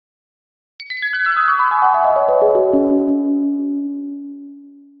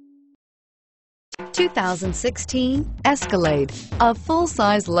2016 Escalade. A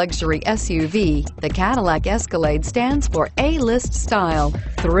full-size luxury SUV, the Cadillac Escalade stands for A-list style.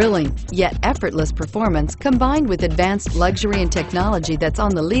 Thrilling, yet effortless performance combined with advanced luxury and technology that's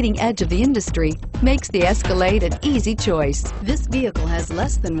on the leading edge of the industry makes the Escalade an easy choice. This vehicle has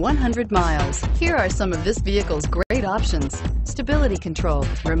less than 100 miles. Here are some of this vehicle's great options: stability control,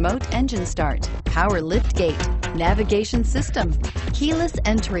 remote engine start, power lift gate, navigation system, keyless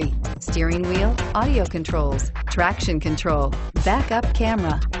entry, steering wheel audio controls, traction control, backup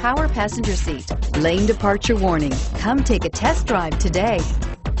camera, power passenger seat, lane departure warning. Come take a test drive today.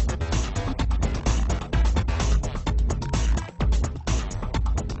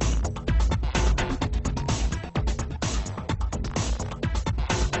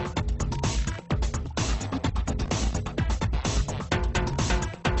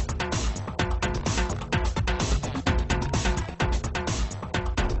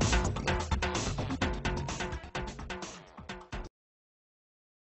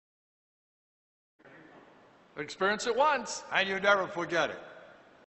 Experience it once, and you never forget it.